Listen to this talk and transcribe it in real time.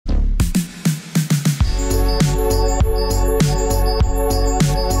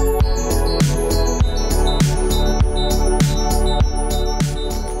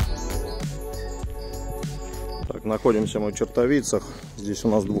Находимся мы в Чертовицах. Здесь у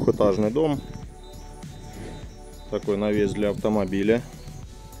нас двухэтажный дом. Такой навес для автомобиля.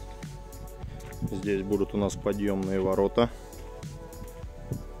 Здесь будут у нас подъемные ворота.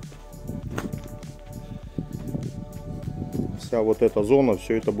 Вся вот эта зона,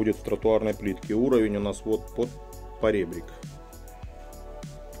 все это будет в тротуарной плитке. Уровень у нас вот под поребрик.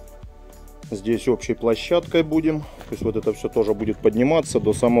 Здесь общей площадкой будем. То есть вот это все тоже будет подниматься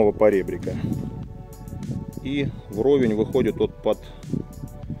до самого поребрика. И вровень выходит вот под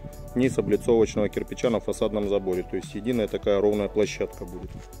низ облицовочного кирпича на фасадном заборе. То есть единая такая ровная площадка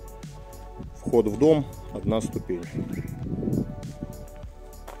будет. Вход в дом одна ступень.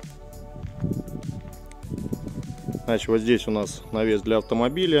 Значит, вот здесь у нас навес для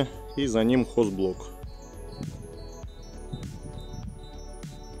автомобиля и за ним хозблок.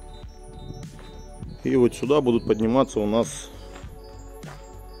 И вот сюда будут подниматься у нас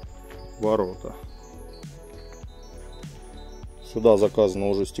ворота. Сюда заказана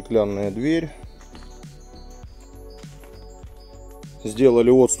уже стеклянная дверь. Сделали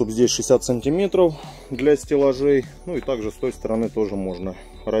отступ здесь 60 сантиметров для стеллажей. Ну и также с той стороны тоже можно.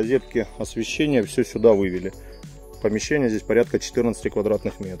 Розетки, освещение, все сюда вывели. Помещение здесь порядка 14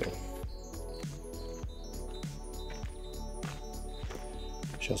 квадратных метров.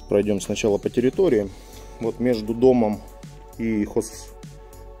 Сейчас пройдем сначала по территории. Вот между домом и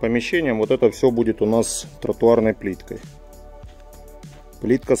помещением вот это все будет у нас тротуарной плиткой.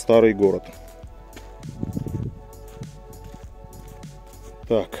 Плитка старый город.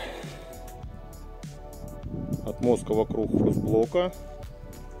 Так. Отмостка вокруг хозблока.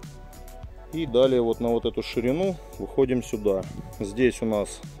 И далее вот на вот эту ширину выходим сюда. Здесь у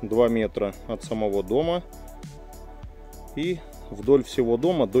нас 2 метра от самого дома. И вдоль всего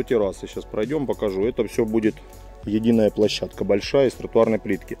дома до террасы. Сейчас пройдем, покажу. Это все будет единая площадка, большая, из тротуарной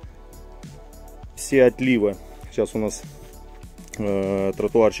плитки. Все отливы. Сейчас у нас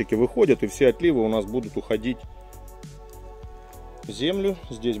тротуарщики выходят. И все отливы у нас будут уходить в землю.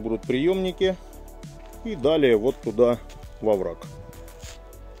 Здесь будут приемники. И далее вот туда во враг.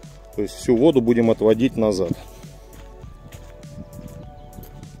 То есть всю воду будем отводить назад.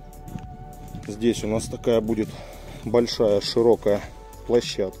 Здесь у нас такая будет большая широкая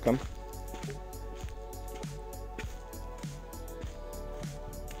площадка.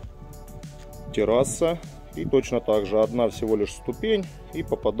 Терраса. И точно так же одна всего лишь ступень. И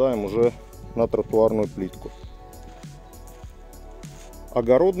попадаем уже на тротуарную плитку.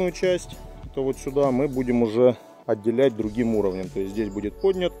 Огородную часть, это вот сюда, мы будем уже отделять другим уровнем. То есть здесь будет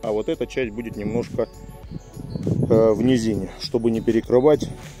поднят, а вот эта часть будет немножко в низине, чтобы не перекрывать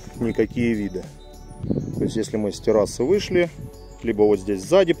никакие виды. То есть если мы с террасы вышли, либо вот здесь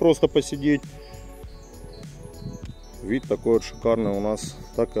сзади просто посидеть, вид такой вот шикарный у нас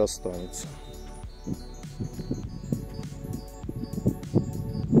так и останется.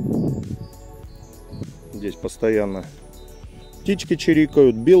 Здесь постоянно птички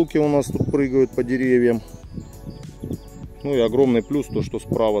чирикают, белки у нас тут прыгают по деревьям. Ну и огромный плюс то, что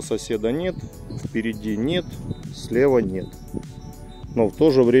справа соседа нет, впереди нет, слева нет. Но в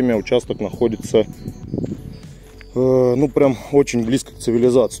то же время участок находится ну прям очень близко к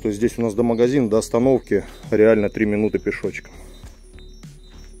цивилизации. То есть здесь у нас до магазина, до остановки реально 3 минуты пешочком.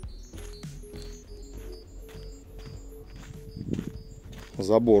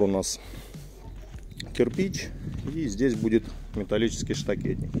 Забор у нас кирпич, и здесь будет металлический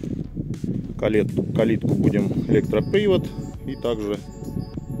штакетник. Калитку будем электропривод и также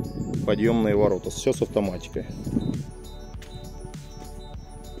подъемные ворота. Все с автоматикой.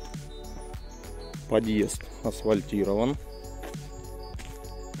 Подъезд асфальтирован.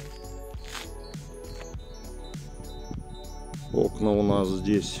 Окна у нас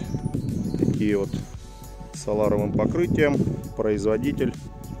здесь такие вот с соларовым покрытием. Производитель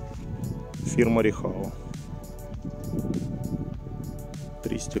фирма Река.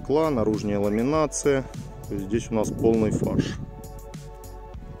 3 стекла, наружная ламинация. То есть здесь у нас полный фарш.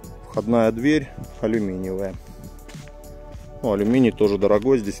 Входная дверь алюминиевая. Ну, алюминий тоже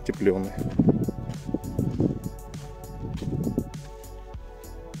дорогой, здесь утепленный.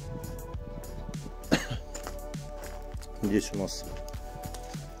 Здесь у нас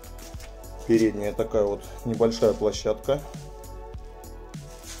передняя такая вот небольшая площадка.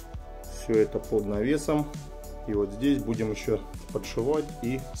 Все это под навесом. И вот здесь будем еще подшивать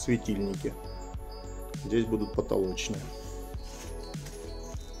и светильники. Здесь будут потолочные.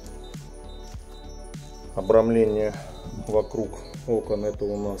 Обрамление вокруг окон — это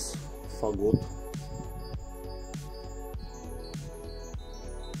у нас фагот.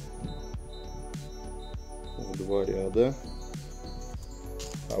 В 2 ряда.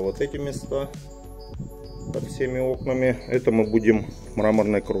 А вот эти места под всеми окнами. Это мы будем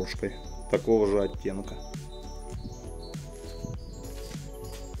мраморной крошкой такого же оттенка.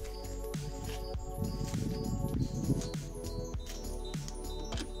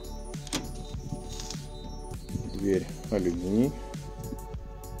 Дверь алюминий.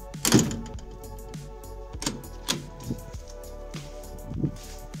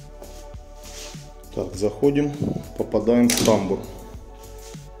 Так, заходим, попадаем в тамбур.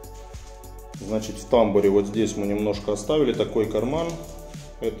 Значит, в тамбуре вот здесь мы немножко оставили такой карман.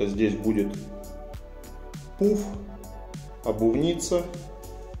 Это здесь будет пуф, обувница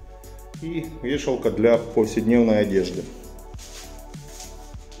и вешалка для повседневной одежды.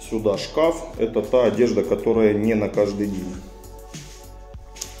 Сюда шкаф. Это та одежда, которая не на каждый день.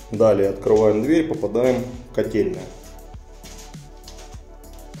 Далее открываем дверь, попадаем в котельную.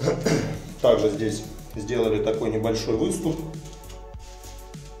 Также здесь сделали такой небольшой выступ.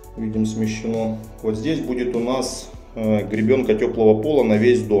 Видим, смещено. Вот здесь будет у нас гребенка теплого пола на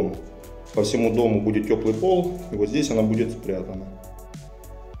весь дом. По всему дому будет теплый пол, и вот здесь она будет спрятана.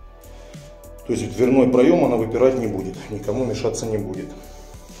 То есть в дверной проем она выпирать не будет, никому мешаться не будет.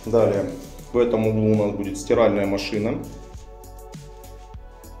 Далее в этом углу у нас будет стиральная машина,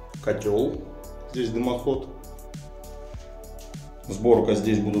 котел, здесь дымоход. Сборка,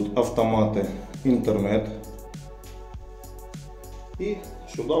 здесь будут автоматы, интернет. И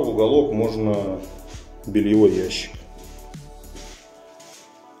сюда в уголок можно бельевой ящик.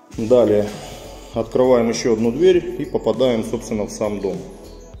 Далее открываем еще одну дверь и попадаем, собственно, в сам дом.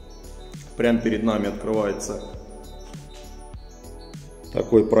 Прямо перед нами открывается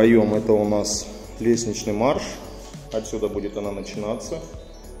такой проем. Это у нас лестничный марш. Отсюда будет она начинаться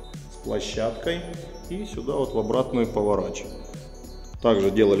с площадкой. И сюда вот в обратную поворачиваем.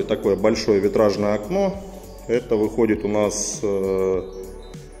 Также делали такое большое витражное окно. Это выходит у нас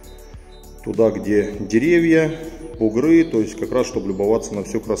туда, где деревья, бугры, то есть как раз чтобы любоваться на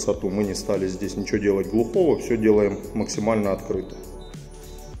всю красоту. Мы не стали здесь ничего делать глухого, все делаем максимально открыто.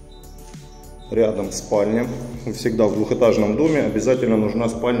 Рядом спальня. Всегда в двухэтажном доме обязательно нужна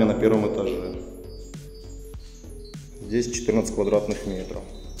спальня на первом этаже. Здесь 14 квадратных метров.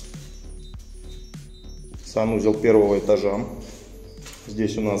 Санузел первого этажа.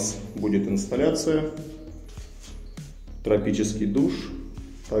 Здесь у нас будет инсталляция, тропический душ.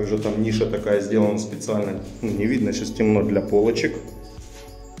 Также там ниша такая сделана специально, не видно, сейчас темно, для полочек.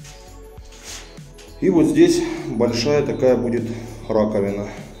 И вот здесь большая такая будет раковина.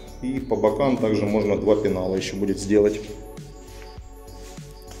 И по бокам также можно два пенала еще будет сделать.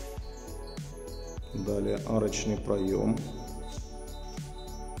 Далее арочный проем.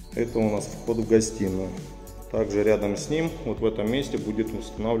 Это у нас вход в гостиную. Также рядом с ним, вот в этом месте, будет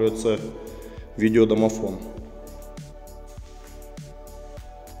устанавливаться видеодомофон.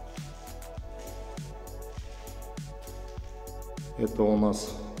 Это у нас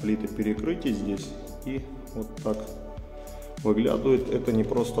плиты перекрытий здесь. И вот так выглядывает. Это не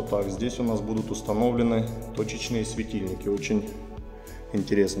просто так. Здесь у нас будут установлены точечные светильники. Очень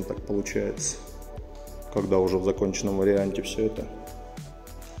интересно так получается, когда уже в законченном варианте все это.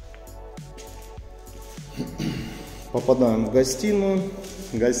 Попадаем в гостиную.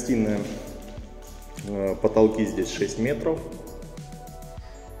 Гостиная, потолки здесь 6 метров.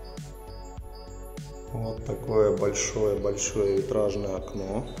 Вот такое большое витражное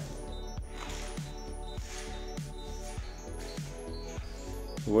окно.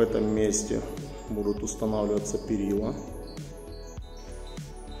 В этом месте будут устанавливаться перила.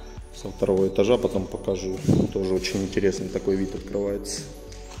 Со второго этажа потом покажу. Тоже очень интересный такой вид открывается.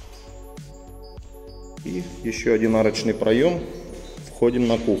 И еще один арочный проем. Входим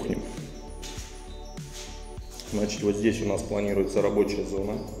на кухню. Значит, вот здесь у нас планируется рабочая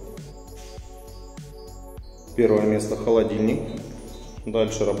зона. Первое место холодильник.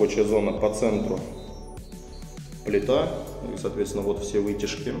 Дальше рабочая зона по центру. Плита. И, соответственно, вот все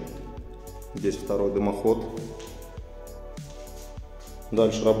вытяжки. Здесь второй дымоход.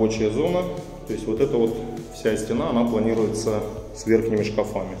 Дальше рабочая зона. То есть вот эта вот вся стена, она планируется с верхними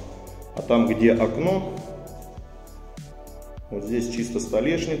шкафами. А там, где окно, вот здесь чисто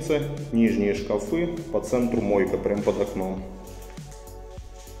столешница, нижние шкафы, по центру мойка, прям под окном.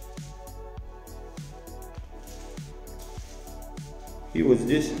 И вот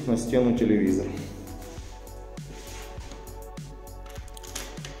здесь на стену телевизор.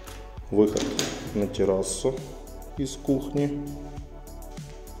 Выход на террасу из кухни.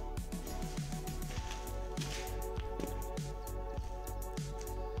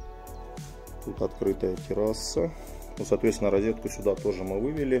 Тут открытая терраса. Ну, соответственно, розетку сюда тоже мы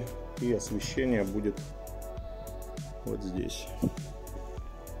вывели. И освещение будет вот здесь.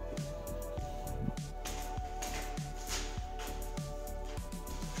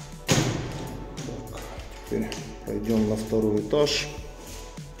 Теперь пойдем на второй этаж.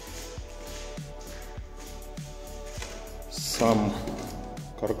 Сам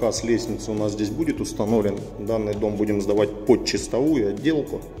каркас лестницы у нас здесь будет установлен. Данный дом будем сдавать под чистовую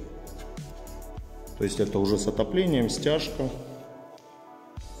отделку. То есть это уже с отоплением, стяжка.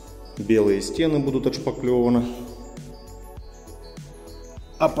 Белые стены будут отшпаклеваны.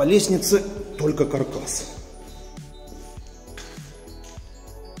 А по лестнице только каркас.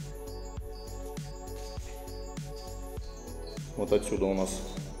 Вот отсюда у нас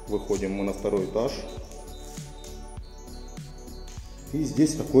выходим мы на второй этаж. И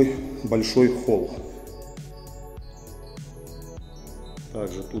здесь такой большой холл.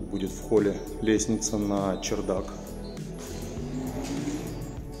 Также тут будет в холле лестница на чердак.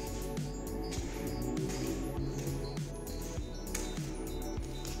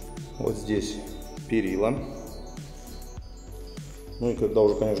 Вот здесь перила. Ну и когда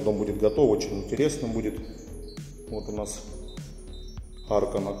уже, конечно, дом будет готов, очень интересно будет. Вот у нас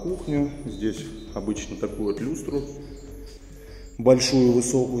арка на кухню. Здесь обычно такую вот люстру большую,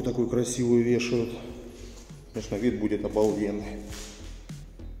 высокую, такую красивую вешают. Конечно, вид будет обалденный.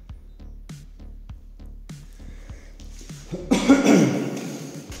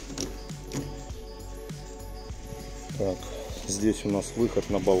 Так, здесь у нас выход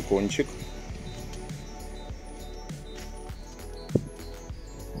на балкончик.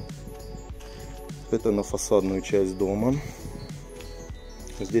 Это на фасадную часть дома.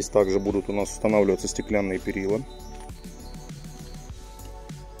 Здесь также будут у нас устанавливаться стеклянные перила.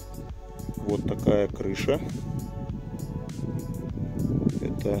 Вот такая крыша.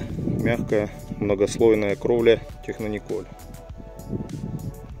 Это мягкая многослойная кровля Технониколь.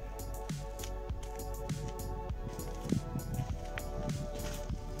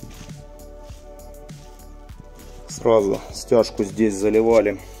 Сразу стяжку здесь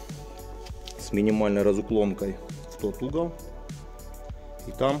заливали с минимальной разуклонкой в тот угол.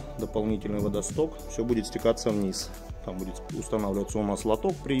 И там дополнительный водосток. Все будет стекаться вниз. Там будет устанавливаться у нас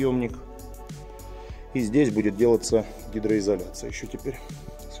лоток, приемник. И здесь будет делаться гидроизоляция еще теперь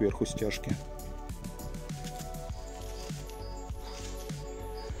сверху стяжки.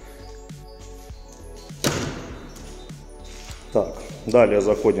 Так, далее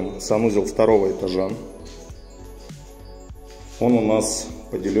заходим в санузел второго этажа. Он у нас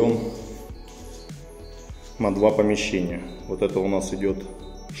поделен на два помещения. Вот это у нас идет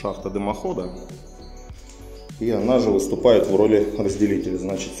шахта дымохода. И она же выступает в роли разделителя.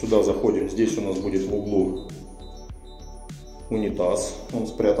 Значит, сюда заходим. Здесь у нас будет в углу унитаз. Он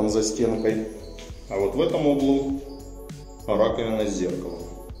спрятан за стенкой. А вот в этом углу раковина с зеркалом.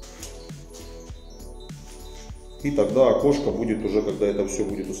 И тогда окошко будет уже, когда это все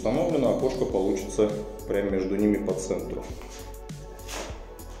будет установлено, окошко получится прямо между ними по центру.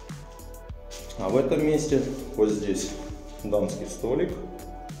 А в этом месте вот здесь дамский столик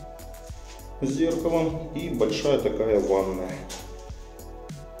с зеркалом и большая такая ванная.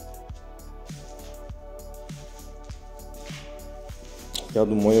 Я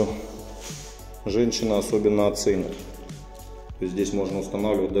думаю, женщина особенно оценит. То есть здесь можно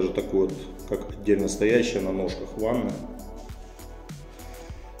устанавливать даже такую вот, как отдельно стоящая на ножках ванна.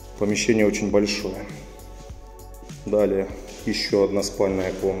 Помещение очень большое. Далее еще одна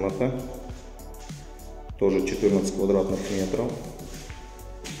спальная комната. Тоже 14 квадратных метров.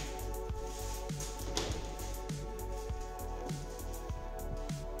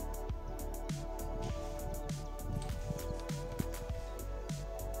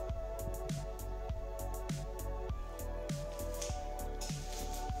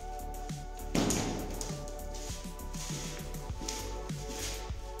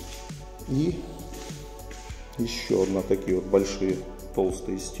 И еще одна такие вот большие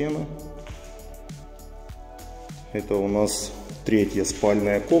толстые стены. Это у нас третья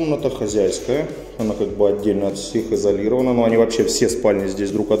спальная комната, хозяйская. Она как бы отдельно от всех изолирована. Но они вообще все спальни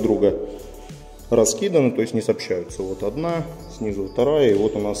здесь друг от друга раскиданы, то есть не сообщаются. Вот одна, снизу вторая, и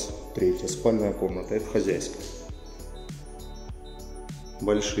вот у нас третья спальная комната. Это хозяйская.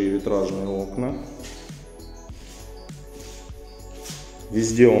 Большие витражные окна.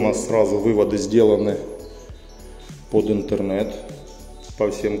 Везде у нас сразу выводы сделаны под интернет. По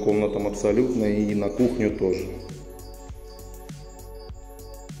всем комнатам абсолютно, и на кухню тоже.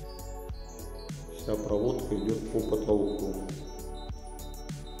 Вся проводка идет по потолку.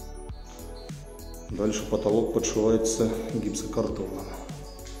 Дальше потолок подшивается гипсокартоном.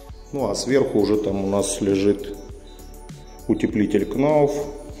 Ну а сверху уже там у нас лежит утеплитель Кнауф.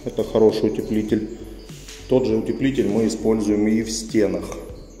 Это хороший утеплитель. Тот же утеплитель мы используем и в стенах.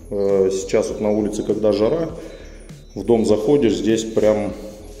 Сейчас вот на улице, когда жара, в дом заходишь, здесь прям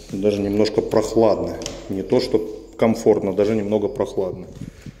Даже немножко прохладно. Не то, что комфортно, даже немного прохладно.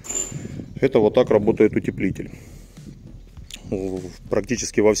 Это вот так работает утеплитель.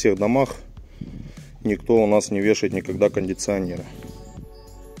 Практически во всех домах никто у нас не вешает никогда кондиционеры.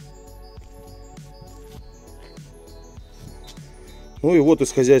 Ну и вот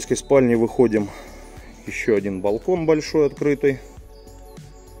из хозяйской спальни выходим. Еще один балкон большой открытый,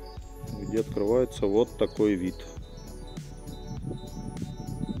 где открывается вот такой вид.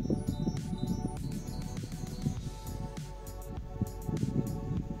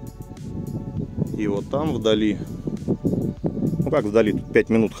 И вот там вдали, ну как вдали, тут 5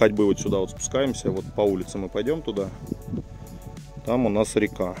 минут ходьбы вот сюда вот спускаемся, вот по улице мы пойдем туда. Там у нас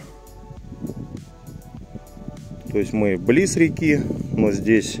река. То есть мы близ реки, но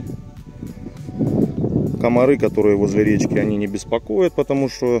здесь комары, которые возле речки, они не беспокоят, потому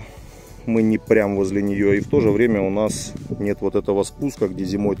что мы не прям возле нее. И в то же время у нас нет вот этого спуска, где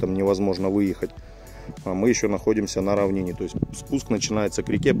зимой там невозможно выехать. А мы еще находимся на равнине. То есть спуск начинается к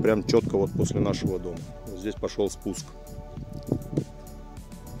реке прям четко вот после нашего дома. Вот здесь пошел спуск.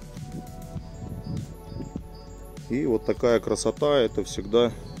 И вот такая красота, это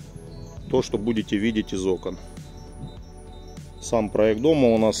всегда то, что будете видеть из окон. Сам проект дома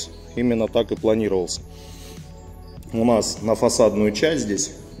у нас именно так и планировался. У нас на фасадную часть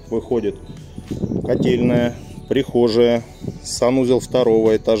здесь выходит котельная, прихожая, санузел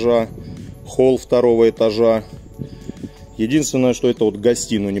 2-го этажа, холл 2-го этажа. Единственное, что это вот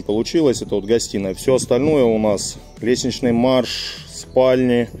гостиную не получилось, это вот гостиная. Все остальное у нас лестничный марш,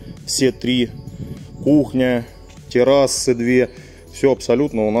 спальни, все 3, кухня, террасы 2. Все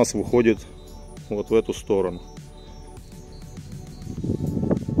абсолютно у нас выходит вот в эту сторону.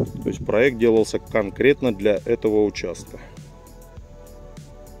 То есть проект делался конкретно для этого участка.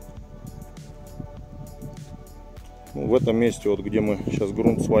 Ну, в этом месте, вот где мы сейчас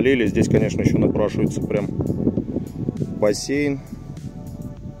грунт свалили, здесь, конечно, еще напрашивается прям бассейн.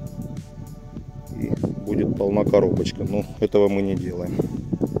 И будет полна коробочка. Но этого мы не делаем.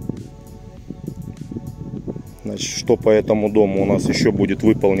 Значит, что по этому дому у нас еще будет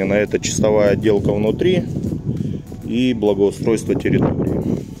выполнено? Это чистовая отделка внутри и благоустройство территории.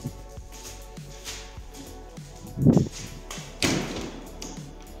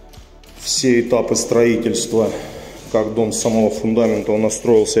 Все этапы строительства, как дом с самого фундамента он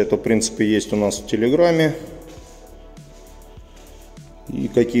настроился, это в принципе есть у нас в Телеграме. И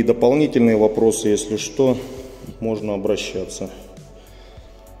какие дополнительные вопросы, если что, можно обращаться.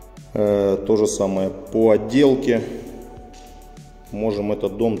 То же самое по отделке. Можем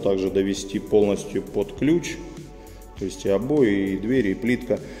этот дом также довести полностью под ключ. То есть и обои, и двери, и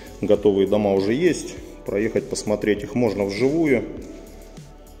плитка. Готовые дома уже есть. Проехать, посмотреть их можно вживую.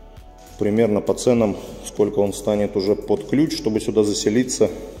 Примерно по ценам, сколько он станет уже под ключ, чтобы сюда заселиться,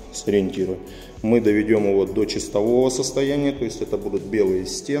 сориентируем. Мы доведем его до чистового состояния, то есть это будут белые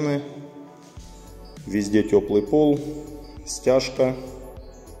стены, везде теплый пол, стяжка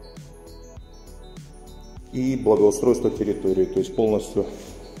и благоустройство территории. То есть полностью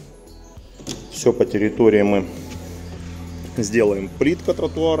все по территории мы сделаем. Плитка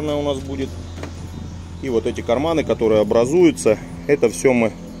тротуарная у нас будет. И вот эти карманы, которые образуются, это все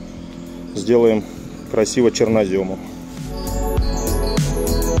мы сделаем красиво черноземом.